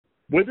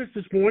With us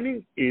this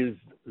morning is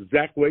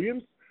Zach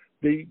Williams,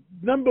 the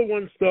number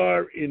one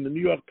star in the New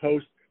York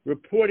Post,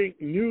 reporting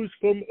news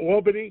from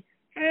Albany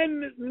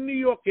and the New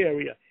York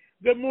area.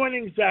 Good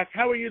morning, Zach.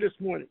 How are you this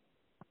morning?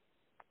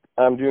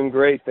 I'm doing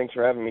great. Thanks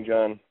for having me,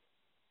 John.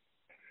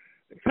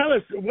 Tell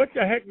us, what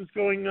the heck is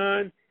going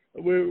on?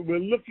 We're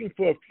looking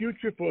for a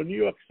future for New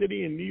York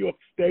City and New York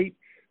State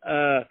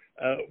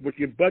with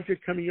your budget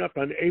coming up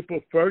on April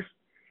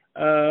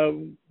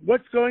 1st.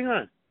 What's going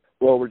on?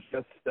 Well, we're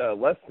just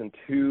less than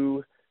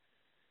 2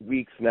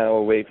 weeks now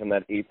away from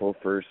that April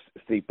 1st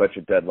state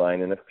budget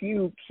deadline, and a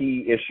few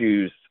key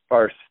issues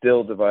are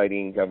still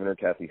dividing Governor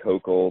Kathy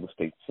Hochul, the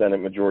state Senate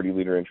Majority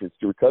Leader Andrew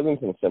Stewart Cousins,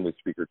 and Assembly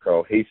Speaker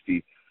Carl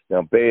Heastie.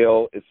 Now,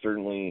 bail is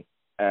certainly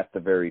at the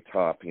very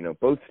top. You know,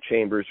 both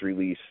chambers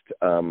released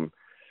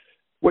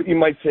what you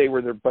might say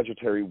were their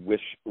budgetary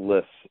wish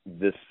lists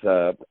this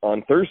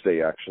on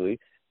Thursday, actually,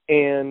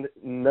 and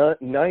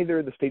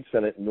neither the state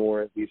Senate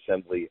nor the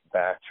Assembly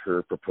backed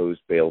her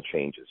proposed bail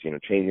changes, you know,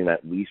 changing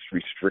that least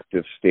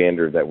restrictive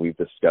standard that we've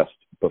discussed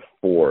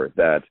before,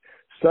 that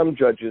some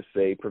judges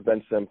say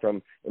prevents them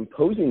from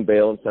imposing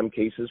bail in some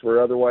cases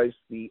where otherwise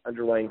the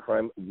underlying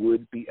crime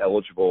would be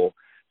eligible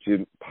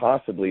to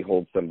possibly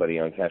hold somebody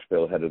on cash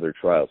bail ahead of their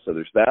trial. So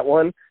there's that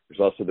one. There's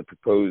also the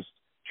proposed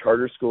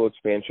charter school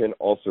expansion,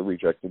 also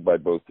rejected by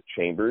both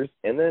chambers.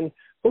 And then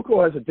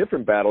Hochul has a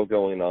different battle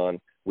going on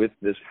with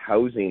this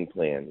housing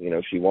plan. You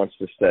know, she wants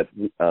to set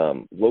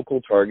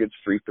local targets,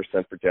 3%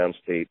 for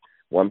downstate,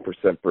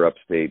 1% for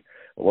upstate.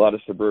 A lot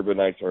of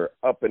suburbanites are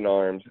up in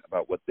arms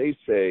about what they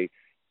say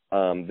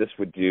this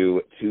would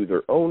do to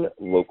their own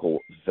local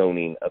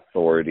zoning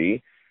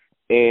authority.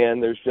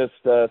 And there's just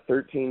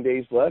 13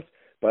 days left,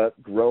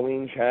 but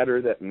growing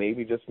chatter that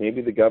maybe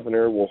the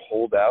governor will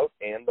hold out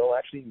and they'll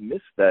actually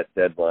miss that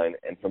deadline.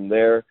 And from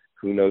there,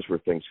 who knows where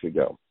things could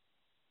go.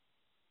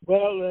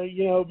 Well,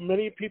 you know,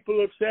 many people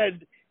have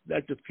said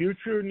that the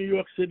future of New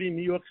York City,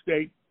 New York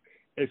State,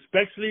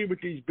 especially with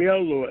these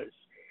bail laws,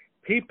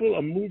 people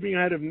are moving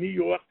out of New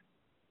York,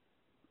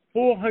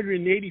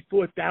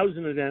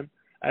 484,000 of them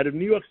out of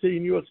New York City,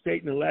 New York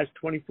State in the last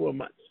 24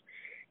 months.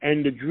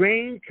 And the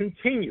drain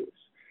continues.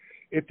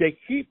 If they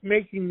keep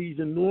making these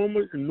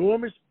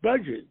enormous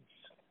budgets,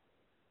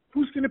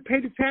 who's going to pay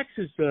the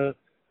taxes,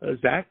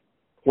 Zach?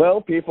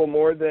 Well, people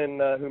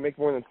who make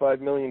more than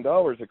 $5 million,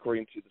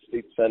 according to the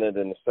state Senate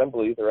and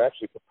Assembly, they're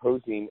actually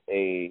proposing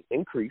a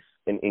increase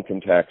in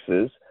income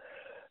taxes,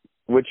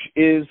 which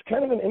is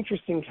kind of an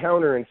interesting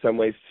counter in some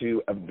ways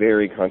to a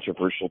very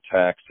controversial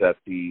tax that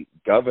the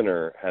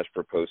governor has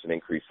proposed an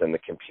increase in,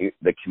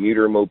 the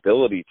commuter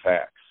mobility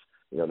tax.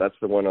 You know, that's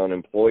the one on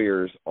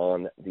employers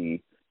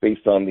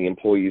based on the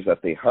employees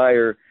that they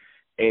hire,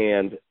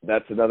 and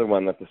that's another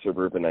one that the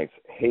suburbanites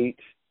hate.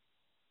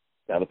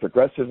 Now, the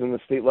progressives in the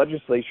state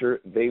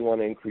legislature, they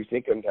want to increase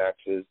income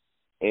taxes,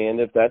 and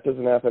if that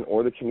doesn't happen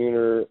or the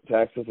commuter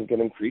tax doesn't get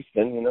increased,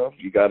 then, you know,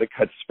 you got to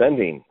cut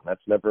spending.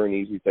 That's never an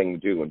easy thing to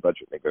do in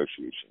budget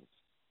negotiations.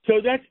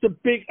 So that's the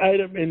big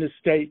item in the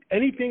state.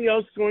 Anything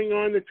else going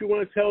on that you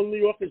want to tell New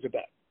Yorkers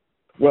about?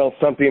 Well,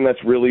 something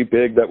that's really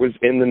big that was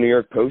in the New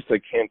York Post, I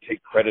can't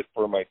take credit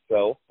for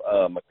myself.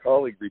 My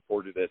colleague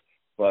reported it,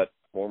 but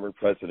former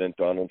President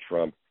Donald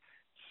Trump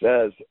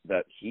says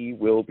that he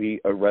will be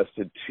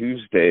arrested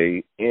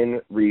Tuesday in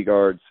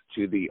regards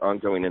to the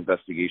ongoing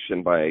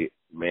investigation by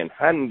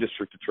Manhattan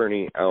District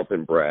Attorney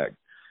Alvin Bragg.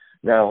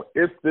 Now,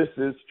 if this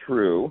is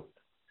true,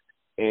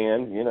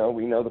 and, you know,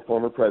 we know the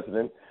former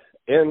president,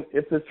 and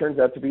if this turns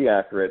out to be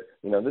accurate,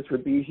 you know, this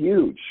would be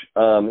huge.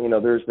 You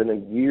know, there's been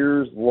a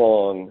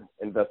years-long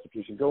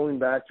investigation going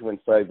back to when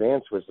Cy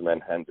Vance was the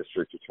Manhattan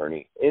District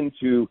Attorney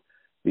into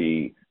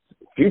the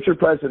future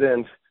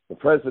president, the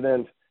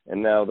president,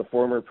 and now the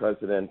former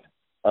president.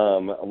 A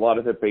lot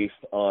of it based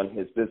on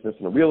his business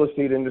in the real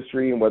estate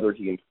industry and whether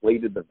he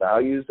inflated the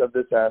values of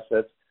this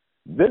asset.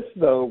 This,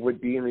 though,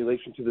 would be in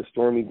relation to the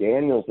Stormy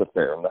Daniels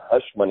affair and the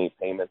hush money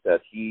payment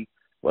that he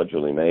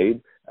allegedly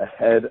made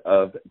ahead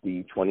of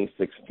the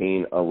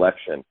 2016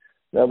 election.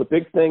 Now, the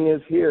big thing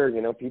is here,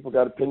 you know, people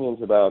got opinions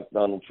about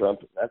Donald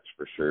Trump, that's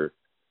for sure.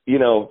 You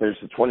know, there's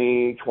the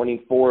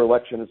 2024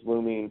 election is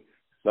looming.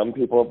 Some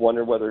people have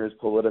wondered whether his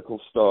political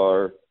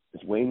star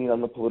is waning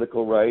on the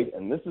political right,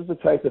 and this is the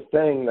type of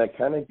thing that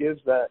kind of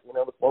gives that, you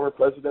know, the former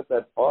president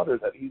that fodder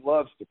that he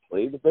loves to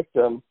play the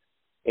victim,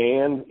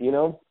 and, you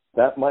know,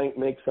 that might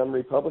make some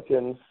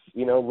Republicans,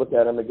 you know, look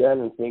at him again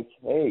and think,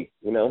 hey,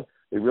 you know,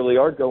 they really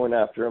are going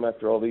after him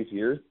after all these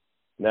years.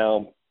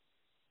 Now,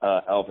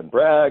 Alvin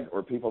Bragg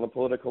or people on the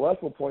political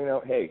left will point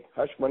out, hey,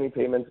 hush money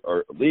payments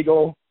are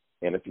illegal,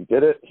 and if he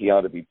did it, he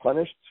ought to be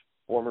punished,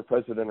 former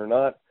president or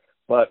not.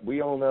 But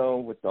we all know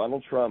with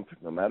Donald Trump,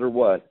 no matter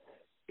what,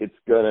 it's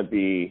going to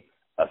be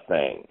a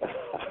thing.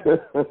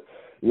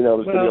 You know,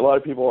 there's going to be a lot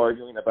of people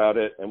arguing about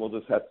it, and we'll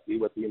just have to see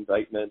what the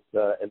indictment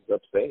ends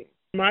up saying.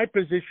 My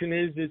position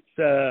is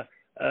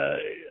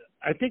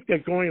I think they're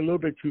going a little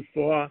bit too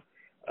far.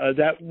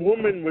 That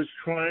woman was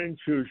trying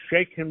to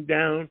shake him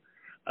down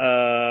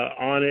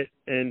on it,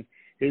 and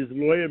his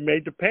lawyer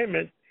made the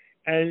payment.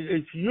 and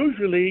it's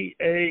usually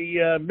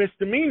a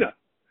misdemeanor.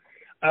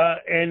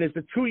 And it's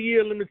a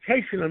 2-year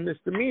limitation on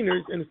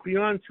misdemeanors, and it's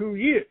beyond 2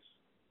 years.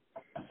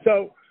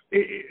 So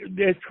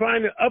they're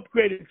trying to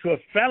upgrade it to a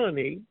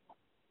felony.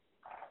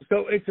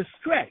 So it's a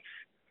stretch.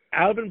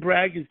 Alvin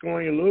Bragg is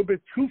going a little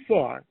bit too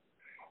far,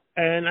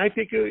 and I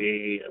think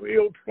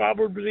he'll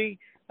probably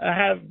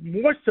have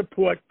more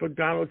support for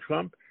Donald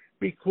Trump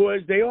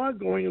because they are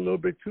going a little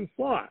bit too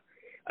far.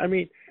 I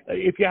mean,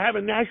 if you have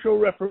a national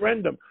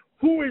referendum,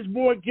 who is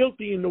more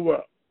guilty in the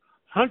world?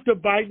 Hunter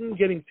Biden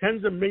getting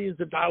tens of millions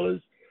of dollars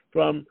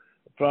from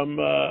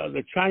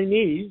the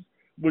Chinese,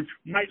 which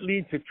might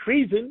lead to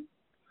treason,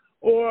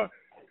 or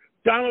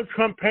Donald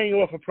Trump paying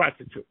off a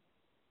prostitute?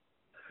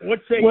 What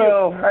say you?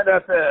 Well,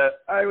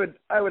 I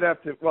would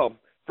have to. Well,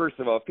 first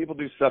of all, if people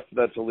do stuff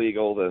that's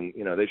illegal, then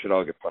they should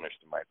all get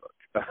punished in my book.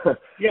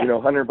 Yeah,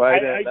 Hunter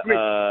Biden. I agree.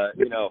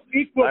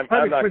 I'm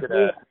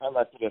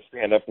not gonna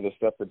stand up for the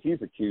stuff that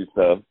he's accused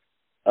of.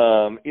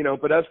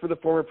 But as for the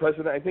former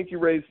president, I think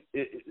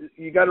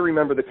you got to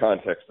remember the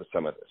context of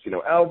some of this.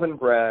 Alvin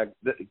Bragg,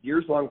 the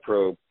years-long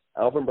probe,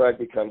 Alvin Bragg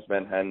becomes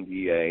Manhattan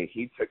DA.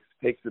 He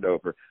takes it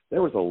over.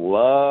 There was a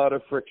lot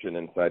of friction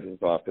inside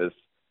his office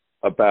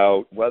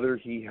about whether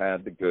he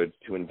had the goods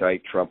to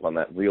indict Trump on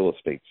that real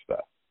estate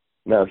stuff.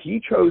 Now, he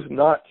chose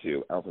not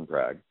to, Alvin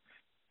Bragg,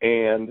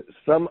 and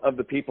some of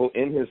the people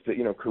in his,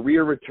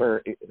 career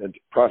return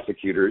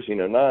prosecutors, these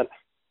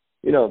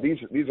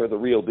are the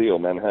real deal,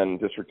 Manhattan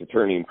District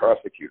Attorney and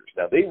prosecutors.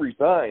 Now, they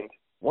resigned.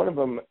 One of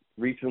them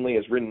recently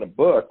has written a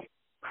book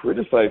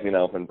criticizing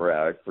Alvin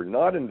Bragg for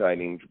not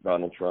indicting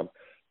Donald Trump.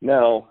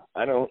 Now,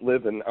 I don't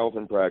live in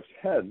Alvin Bragg's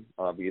head,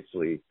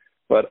 obviously,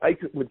 but I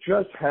would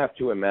just have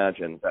to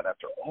imagine that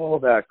after all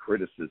that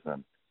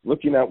criticism,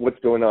 looking at what's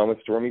going on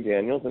with Stormy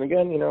Daniels, and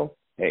again,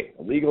 hey,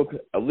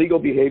 illegal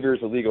behavior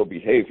is illegal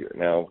behavior.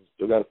 Now,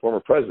 still got a former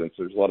president,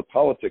 so there's a lot of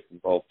politics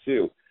involved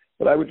too.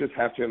 But I would just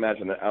have to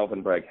imagine that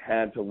Alvin Bragg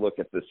had to look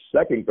at the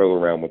second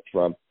go-around with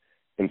Trump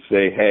and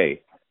say,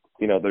 hey,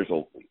 there's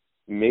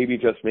maybe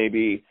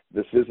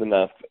this is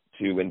enough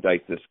to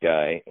indict this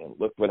guy. And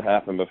look what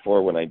happened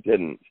before when I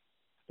didn't.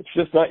 It's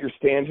just not your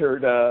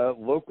standard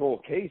local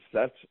case,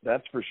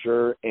 that's for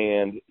sure.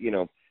 And,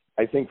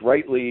 I think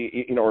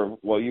rightly,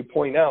 you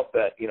point out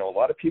that, a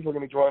lot of people are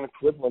going to be drawing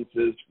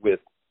equivalences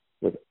with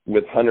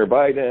Hunter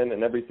Biden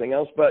and everything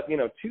else. But,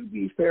 to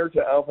be fair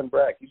to Alvin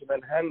Bragg, he's a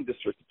Manhattan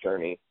district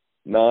attorney,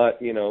 not,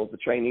 the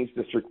Chinese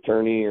district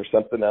attorney or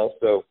something else.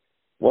 So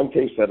one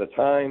case at a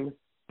time.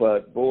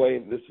 But, boy,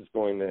 this is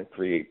going to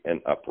create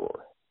an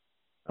uproar.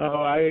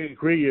 Oh, I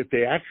agree. If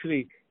they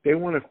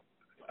want to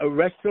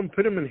arrest him,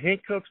 put him in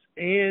handcuffs,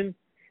 and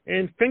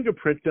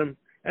fingerprint him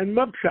and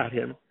mugshot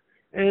him.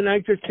 And I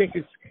just think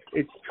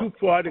it's too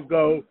far to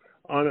go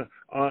on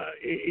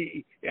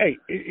hey,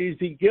 is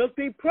he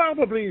guilty?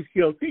 Probably he's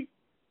guilty.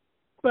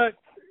 But,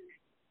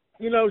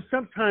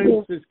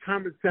 sometimes his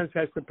common sense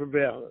has to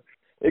prevail.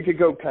 It could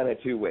go kind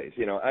of two ways.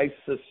 I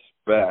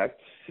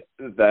suspect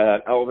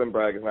that Alvin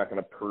Bragg is not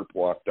going to perp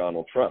walk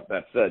Donald Trump.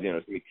 That said,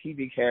 there's going to be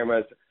TV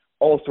cameras,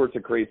 all sorts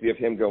of crazy of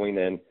him going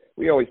in.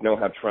 We always know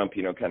how Trump,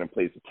 kind of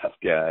plays a tough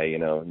guy,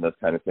 and those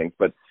kind of things.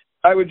 But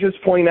I would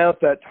just point out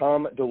that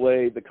Tom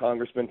DeLay, the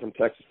congressman from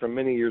Texas from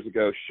many years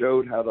ago,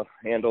 showed how to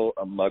handle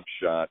a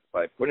mugshot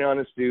by putting on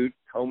a suit,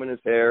 combing his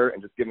hair,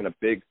 and just giving a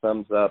big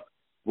thumbs up.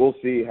 We'll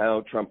see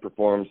how Trump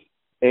performs.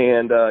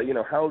 And,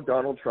 how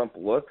Donald Trump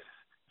looks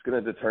is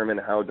going to determine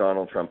how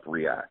Donald Trump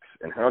reacts.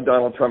 And how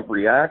Donald Trump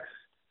reacts,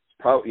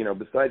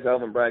 besides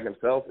Alvin Bragg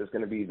himself, is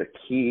going to be the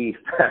key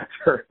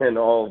factor in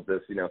all of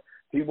this.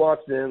 He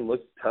walks in,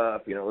 looks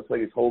tough, looks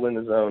like he's holding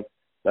his own.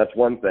 That's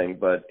one thing.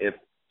 But if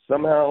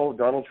somehow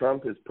Donald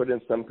Trump is put in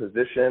some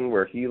position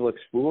where he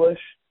looks foolish,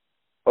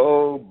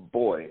 oh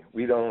boy,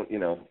 we don't,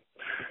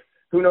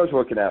 who knows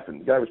what can happen.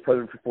 The guy was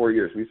president for 4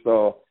 years. We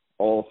saw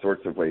all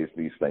sorts of ways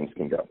these things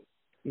can go.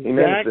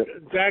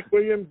 Zach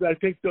Williams, I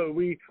think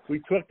we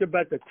talked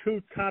about the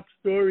two top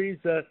stories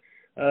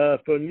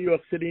for New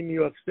York City, New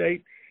York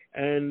State,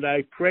 and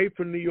I pray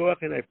for New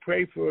York and I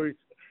pray for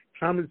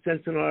common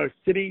sense in our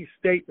city,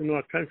 state, and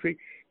our country.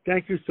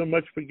 Thank you so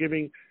much for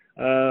giving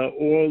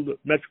all the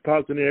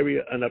metropolitan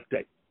area an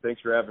update.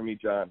 Thanks for having me,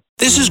 John.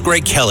 This is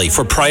Greg Kelly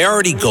for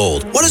Priority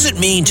Gold. What does it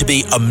mean to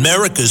be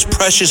America's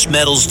precious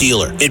metals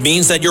dealer? It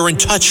means that you're in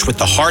touch with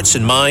the hearts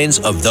and minds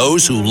of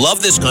those who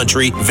love this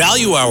country,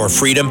 value our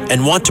freedom,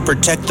 and want to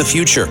protect the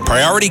future.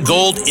 Priority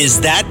Gold is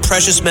that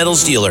precious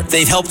metals dealer.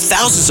 They've helped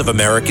thousands of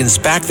Americans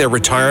back their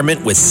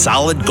retirement with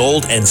solid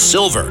gold and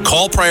silver.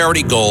 Call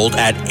Priority Gold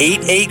at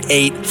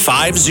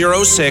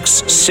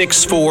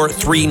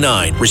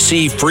 888-506-6439.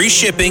 Receive free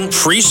shipping,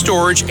 free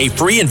storage, a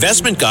free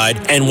investment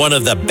guide, and one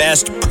of the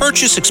best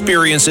purchase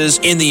experiences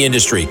in the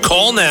industry.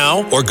 Call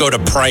now or go to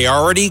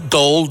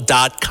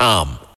PriorityGold.com.